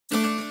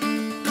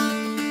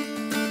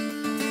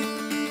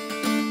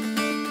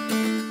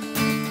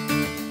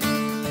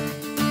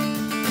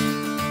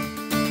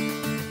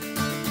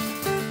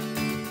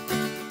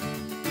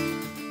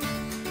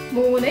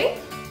morning.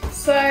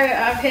 So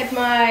I've had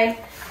my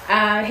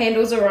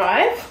handles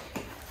arrive.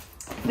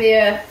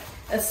 They're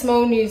a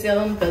small New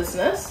Zealand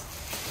business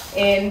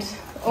and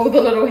all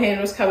the little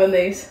handles come in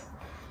these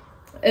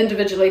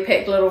individually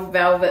packed little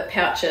velvet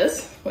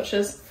pouches, which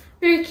is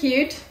very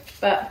cute,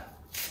 but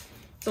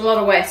it's a lot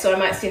of waste, so I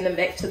might send them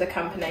back to the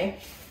company.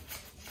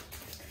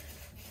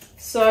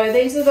 So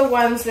these are the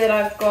ones that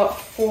I've got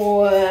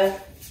for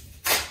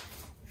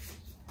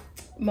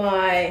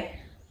my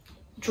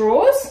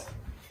drawers.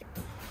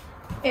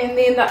 And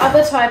then the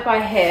other type I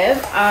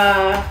have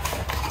are,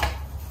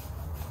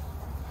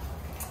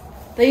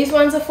 these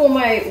ones are for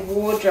my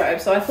wardrobe.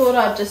 So I thought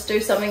I'd just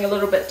do something a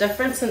little bit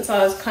different since I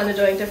was kind of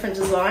doing different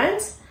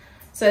designs.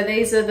 So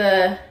these are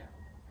the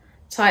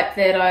type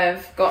that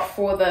I've got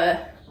for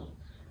the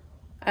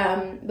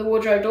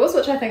wardrobe doors,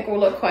 which I think will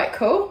look quite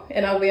cool,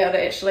 and I'll be able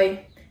to actually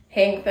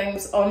hang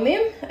things on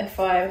them if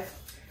I'm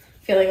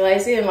feeling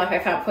lazy and like I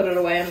can't put it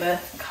away in the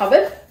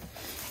cupboard.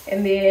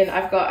 And then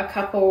I've got a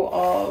couple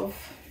of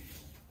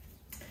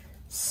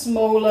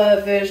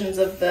smaller versions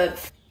of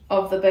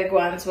the big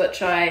ones,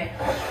 which I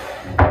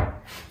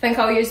think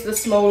I'll use the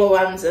smaller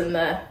ones in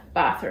the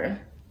bathroom.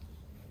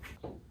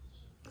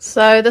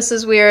 So this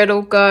is where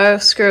it'll go.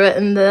 Screw it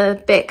in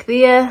the back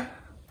there.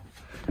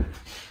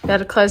 Got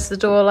to close the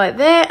door like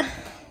that.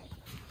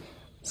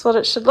 That's what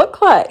it should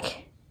look like.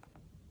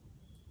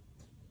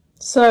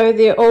 So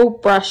they're all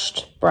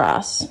brushed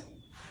brass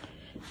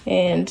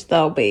and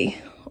they'll be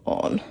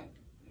on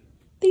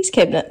these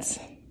cabinets.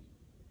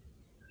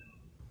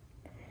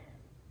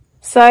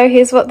 So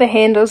here's what the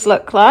handles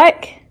look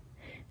like.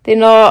 They're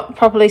not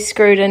properly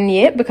screwed in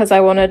yet because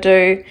I want to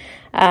do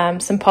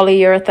some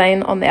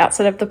polyurethane on the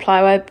outside of the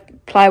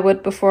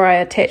plywood before I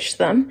attach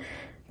them,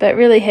 but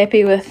really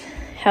happy with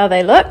how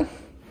they look.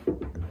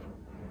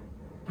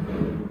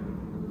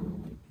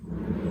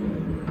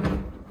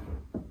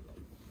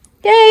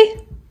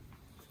 Yay!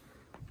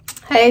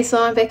 Hey,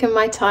 so I'm back in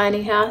my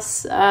tiny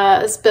house.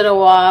 It's been a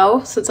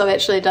while since I've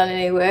actually done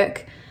any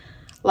work.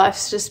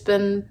 Life's just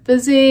been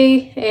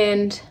busy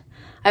and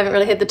I haven't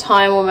really had the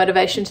time or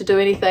motivation to do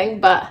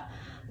anything, but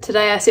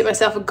today I set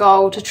myself a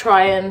goal to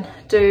try and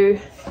do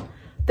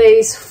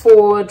these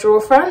 4 drawer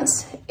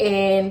fronts,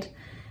 and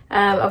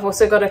I've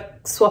also got to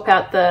swap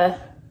out the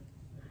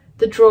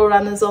drawer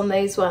runners on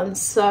these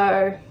ones.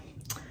 So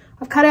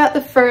I've cut out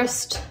the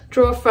first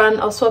drawer front,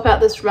 I'll swap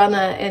out this runner,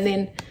 and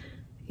then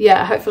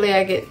yeah, hopefully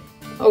I get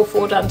all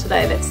 4 done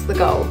today. That's the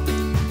goal.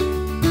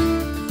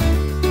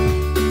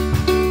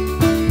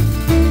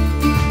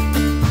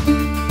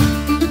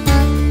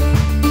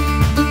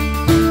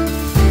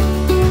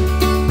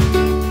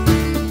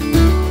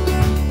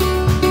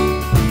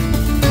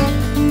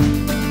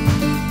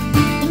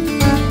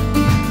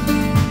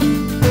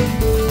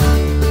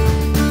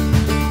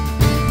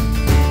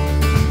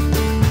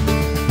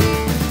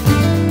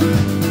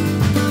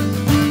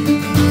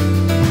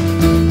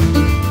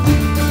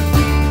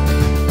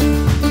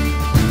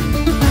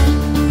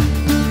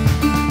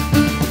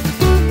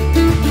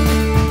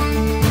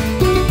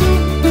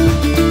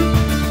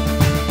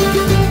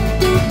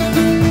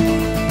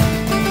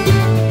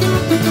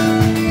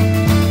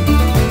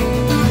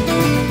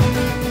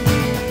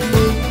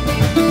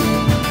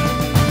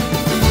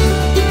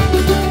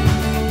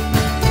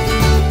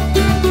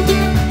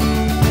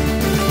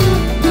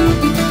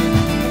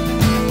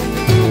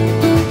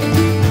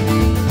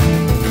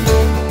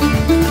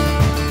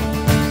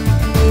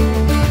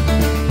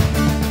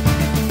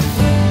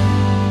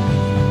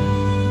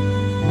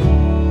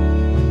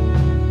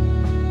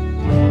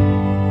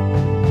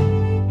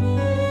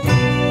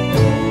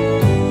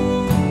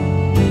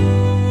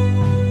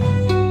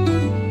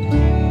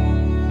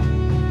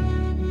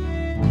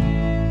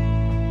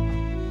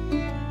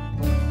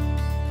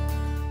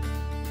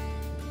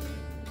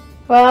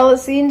 Well,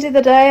 it's the end of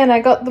the day and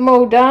I got them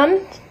all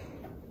done.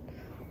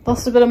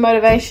 Lost a bit of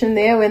motivation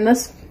there when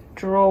this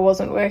drawer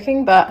wasn't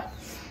working, but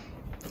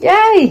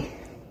yay!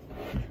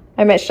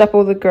 I matched up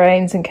all the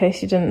grains in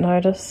case you didn't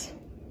notice.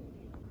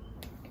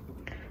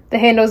 The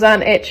handles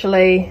aren't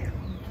actually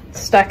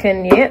stuck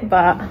in yet,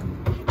 but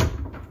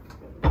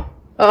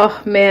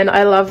oh man,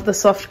 I love the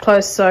soft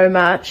close so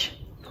much.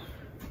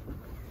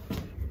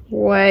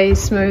 Way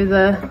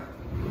smoother.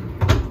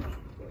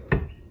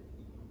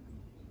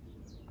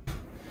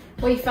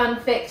 Wee fun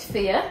fact for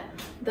you,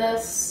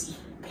 this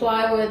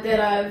plywood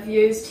that I've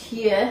used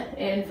here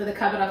and for the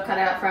cupboard I've cut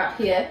out for up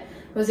here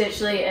was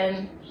actually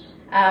in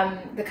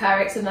the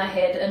car accident I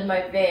had in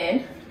my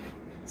van.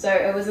 So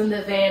it was in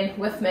the van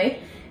with me,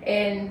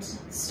 and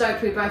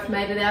stoked we both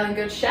made it out in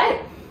good shape.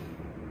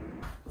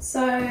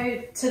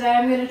 So today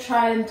I'm going to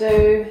try and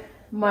do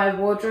my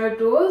wardrobe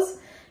doors,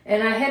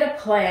 and I had a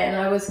plan.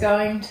 I was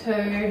going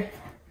to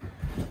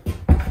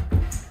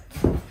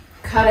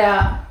cut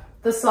out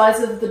the size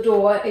of the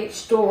door,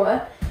 each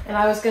door, and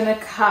I was going to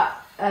cut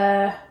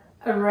a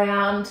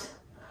round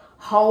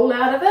hole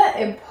out of it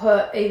and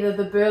put either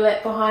the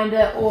burlap behind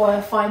it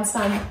or find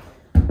some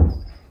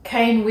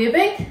cane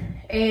webbing.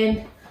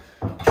 And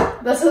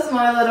this is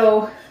my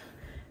little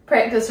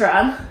practice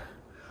run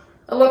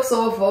It looks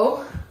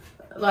awful.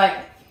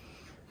 Like,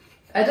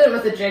 I did it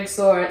with a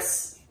jigsaw.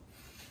 It's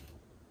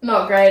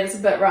not great, it's a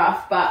bit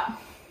rough, but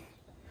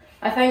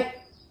I think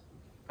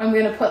I'm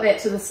going to put that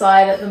to the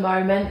side at the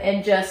moment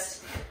and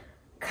just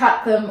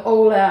cut them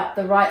all out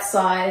the right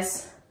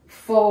size,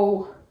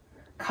 full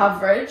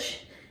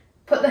coverage,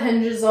 put the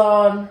hinges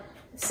on,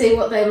 see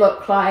what they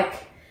look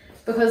like,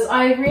 because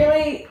I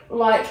really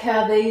like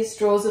how these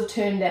drawers have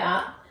turned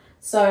out.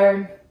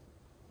 So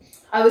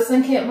I was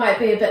thinking it might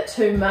be a bit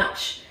too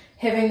much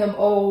having them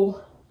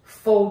all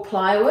full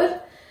plywood,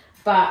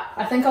 but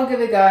I think I'll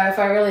give it a go. If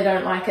I really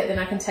don't like it, then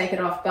I can take it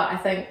off, but I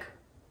think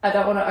I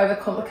don't want to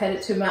overcomplicate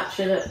it too much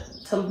and it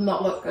to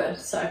not look good.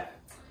 So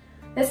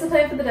that's the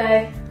plan for the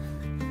day.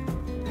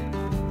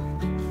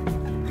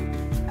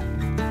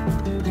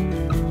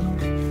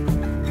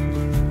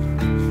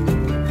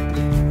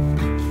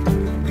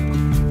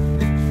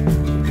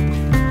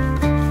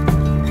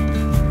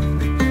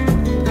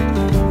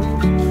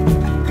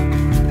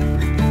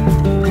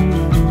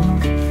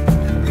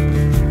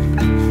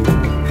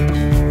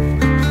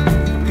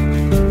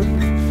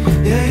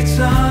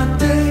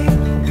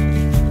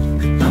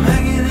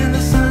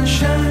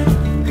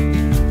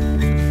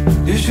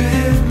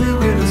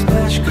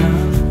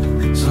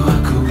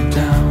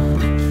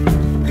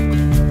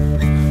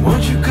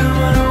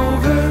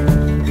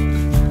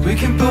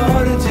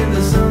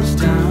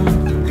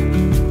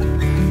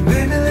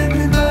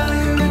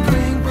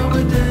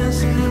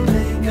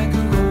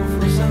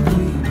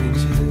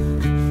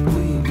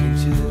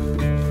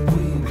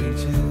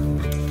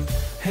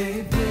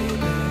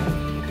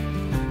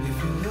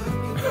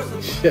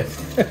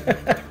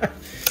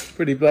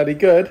 Pretty bloody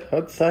good,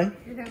 I'd say.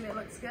 You think that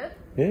looks good?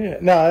 Yeah,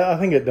 no, I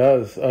think it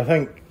does. I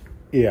think,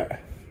 yeah.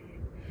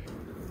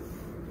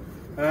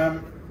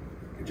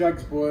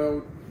 Jug's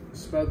boiled,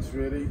 spuds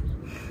ready.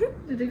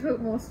 Did you cook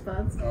more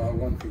spuds? Oh,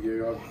 one for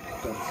you. I've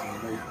done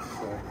some meat,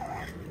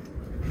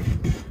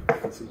 so.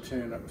 And some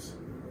turnips.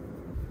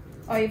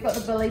 Oh, you've got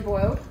the billy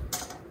boiled?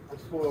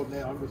 It's boiled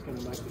now. I'm just going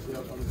to make this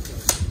out. I'm just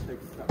going to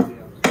take the cup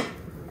down.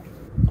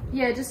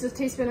 Yeah, just a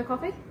teaspoon of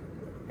coffee?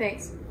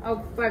 Thanks. I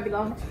won't be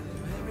long.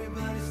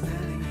 Everybody's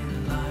standing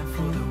in line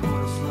for the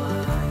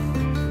Waterslide.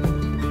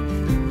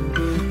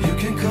 You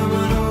can come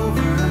on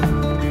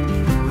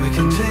over. We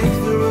can take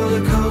the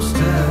roller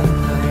coaster.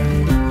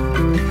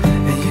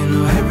 And you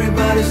know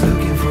everybody's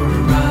looking for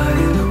a ride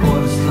in the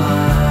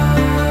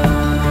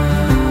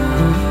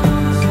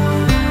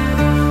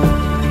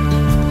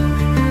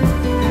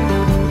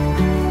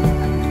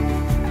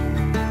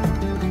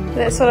Waterslide.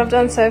 That's what I've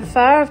done so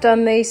far. I've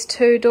done these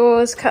 2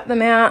 doors, cut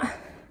them out.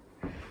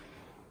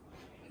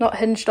 Not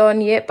hinged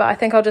on yet, but I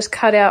think I'll just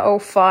cut out all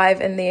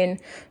 5 and then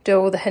do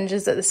all the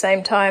hinges at the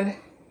same time.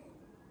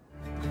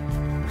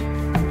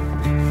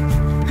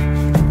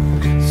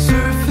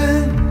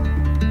 Surfing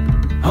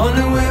on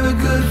the wave of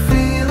good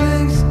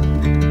feelings.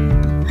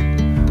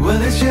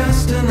 Well, it's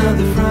just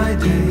another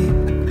Friday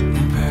in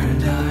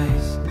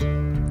paradise.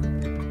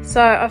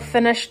 So I've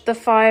finished the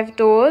 5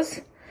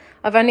 doors.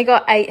 I've only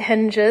got 8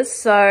 hinges,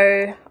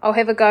 so I'll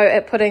have a go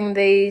at putting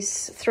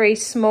these 3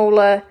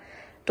 smaller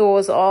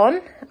doors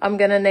on. I'm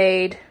gonna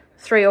need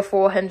 3 or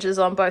 4 hinges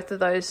on both of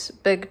those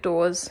big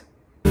doors.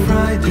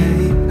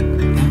 Friday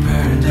in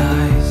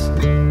paradise.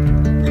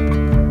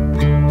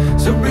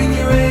 So bring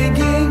your A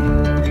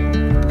game,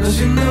 'cause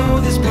you know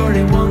this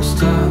party won't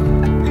stop.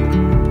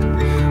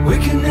 We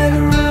can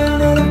never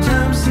run out of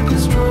time sipping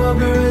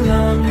strawberry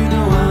lime. You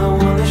know I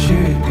wanna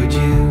share it with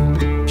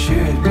you,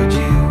 share it with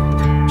you,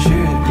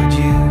 share it with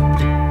you.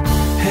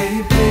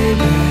 Hey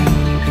baby,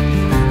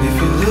 if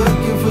you're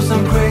looking for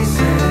some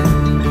crazy,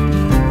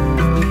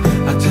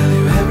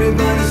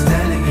 everybody's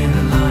standing in a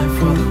line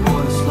for the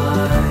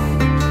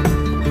Waterslide.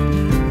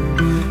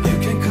 You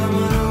can come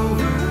on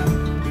over.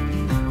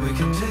 We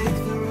can take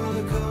the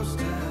roller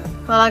coaster.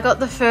 Well, I got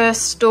the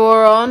first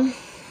door on.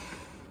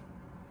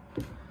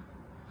 It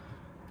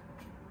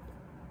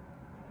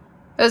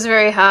was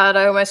very hard.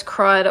 I almost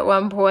cried at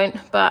one point,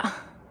 but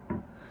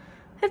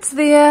it's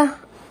there.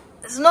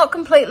 It's not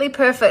completely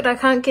perfect. I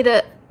can't get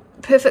it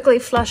perfectly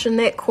flush in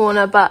that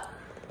corner, but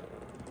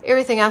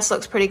everything else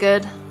looks pretty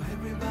good.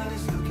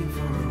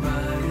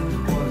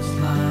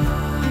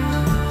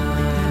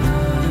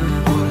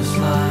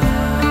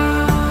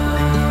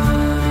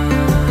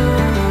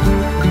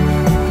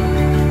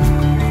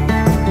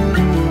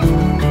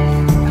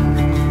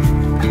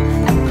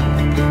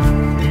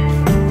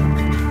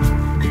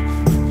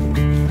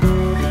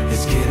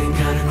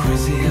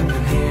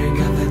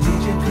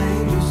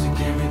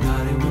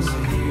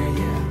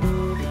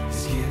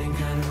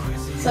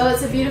 So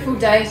it's a beautiful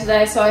day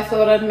today, so I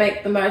thought I'd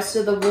make the most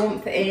of the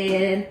warmth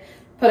and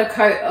put a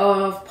coat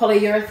of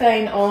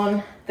polyurethane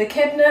on the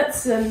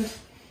cabinets and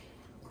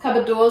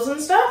cupboard doors and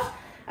stuff.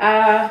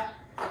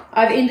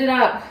 I've ended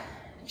up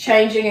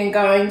changing and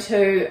going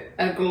to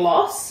a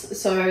gloss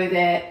so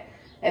that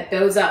it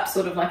builds up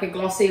sort of like a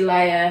glossy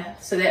layer,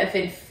 so that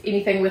if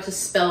anything were to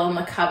spill on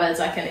the cupboards,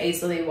 I can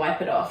easily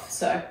wipe it off.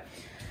 So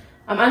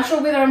I'm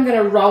unsure whether I'm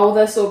going to roll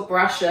this or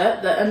brush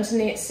it. The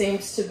internet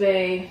seems to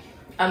be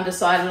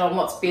undecided on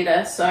what's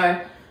better. So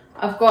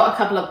I've got a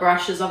couple of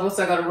brushes, I've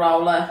also got a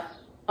roller.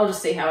 I'll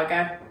just see how I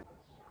go.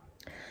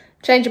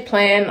 Change of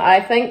plan. I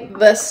think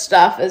this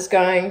stuff is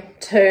going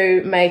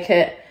to make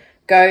it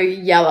go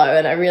yellow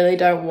and I really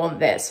don't want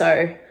that.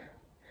 So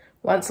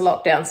once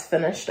lockdown's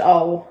finished,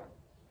 I'll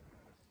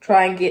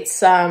try and get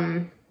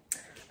some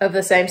of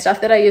the same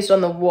stuff that I used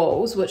on the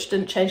walls, which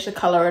didn't change the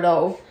color at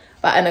all,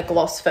 but in a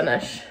gloss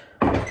finish.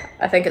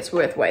 I think it's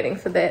worth waiting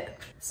for that.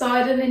 So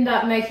I didn't end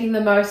up making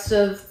the most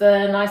of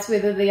the nice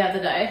weather the other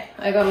day.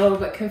 I got a little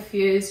bit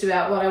confused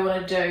about what I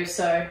want to do,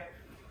 so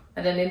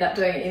I didn't end up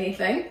doing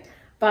anything.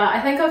 But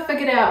I think I've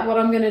figured out what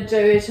I'm going to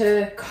do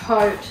to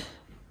coat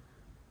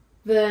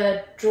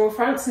the drawer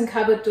fronts and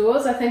cupboard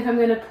doors. I think I'm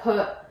going to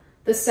put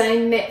the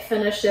same matte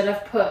finish that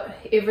I've put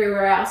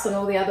everywhere else on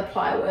all the other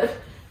plywood.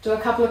 Do a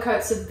couple of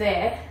coats of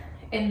that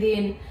and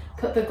then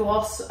put the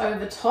gloss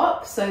over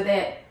top so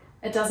that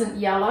it doesn't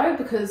yellow,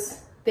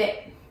 because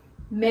that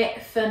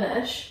matte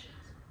finish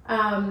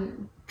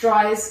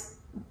dries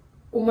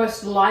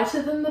almost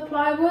lighter than the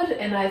plywood,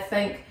 and I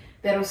think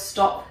that'll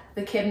stop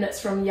the cabinets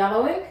from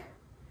yellowing.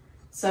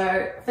 So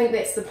I think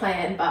that's the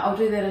plan, but I'll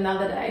do that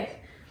another day.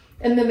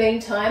 In the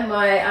meantime,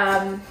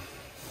 I've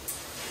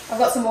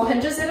got some more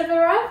hinges that have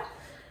arrived.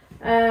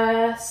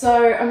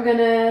 So I'm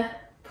gonna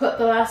put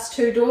the last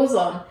 2 doors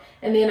on,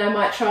 and then I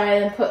might try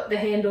and put the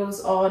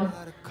handles on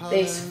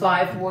these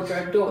 5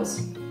 wardrobe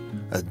doors.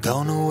 I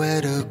don't know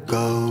where to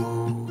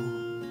go.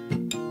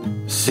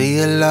 See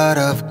a lot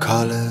of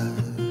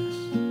colors,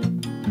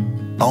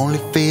 only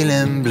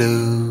feeling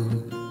blue.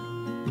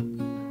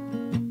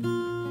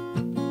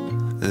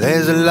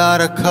 There's a lot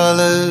of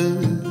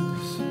colors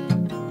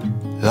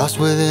lost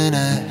within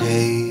a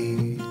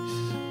haze.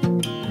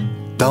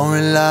 Don't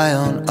rely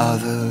on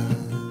others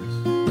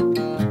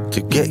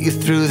to get you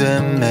through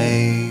the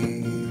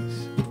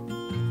maze.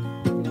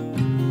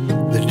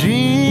 The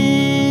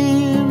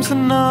dreams are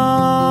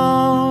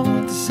not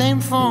the same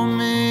for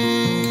me.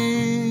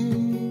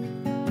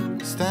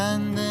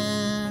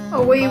 Standing.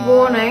 A wee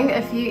warning,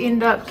 if you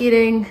end up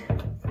getting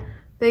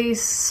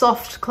these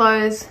soft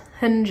close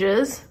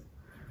hinges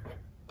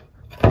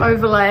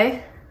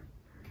overlay,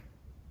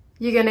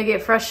 you're gonna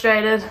get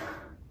frustrated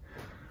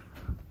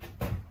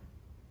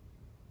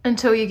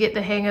until you get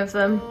the hang of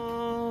them.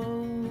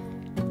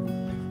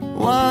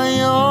 While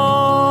you're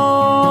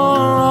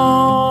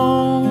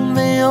on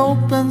the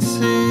open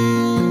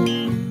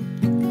sea,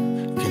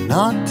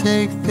 cannot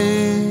take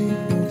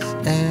this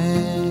anymore.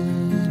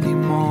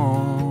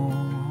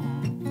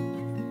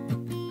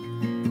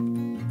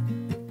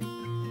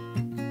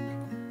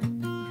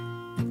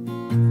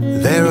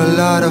 There are a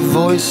lot of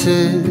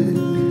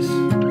voices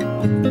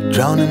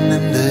drowning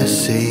in the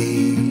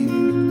sea.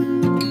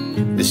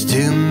 There's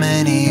too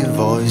many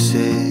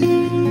voices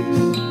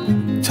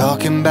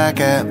talking back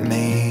at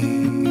me.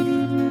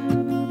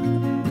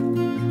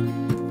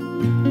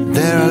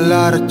 There are a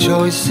lot of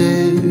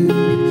choices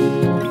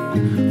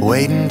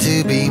waiting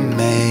to be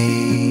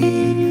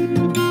made.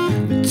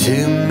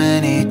 Too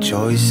many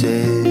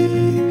choices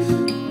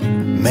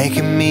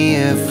making me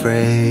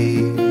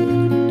afraid.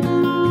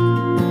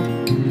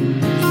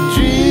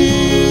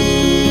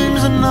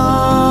 Dreams are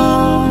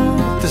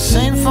not the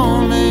same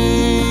for me.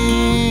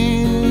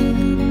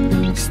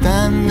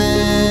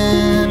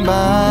 Standing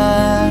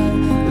by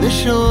the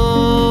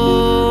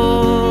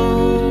shore,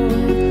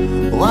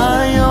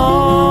 while you're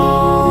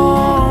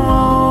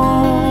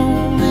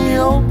on the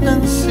open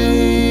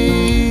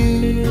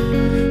sea,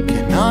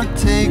 cannot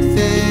take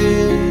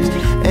this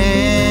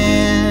anymore.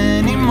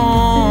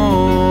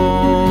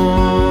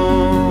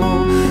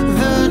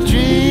 The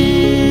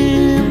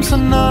dreams are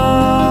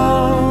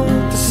not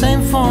the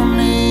same for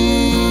me.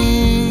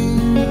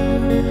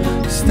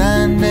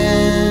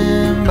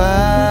 Standing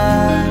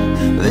by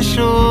the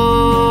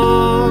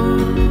shore,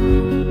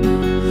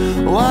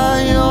 while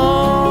you're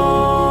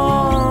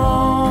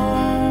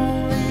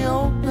on the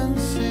open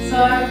sea. So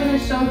I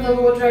finished all the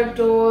wardrobe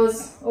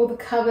doors, all the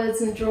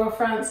cupboards and drawer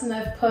fronts, and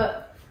I've put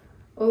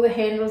all the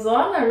handles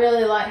on. I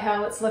really like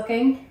how it's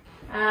looking.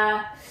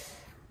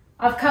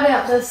 I've cut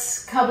out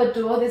this cupboard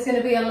door. There's going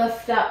to be a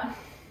lift up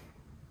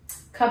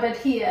cupboard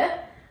here.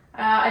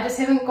 I just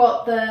haven't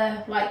got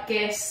the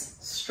gas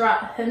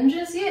strut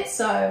hinges yet,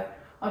 so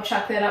I'll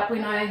chuck that up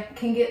when I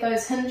can get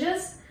those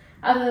hinges.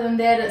 Other than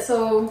that,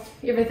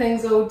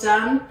 everything's all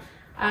done.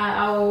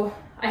 I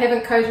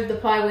haven't coated the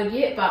plywood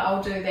yet, but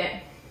I'll do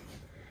that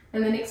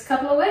in the next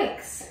couple of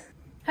weeks.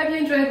 Hope you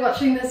enjoyed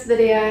watching this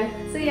video.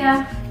 See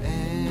ya!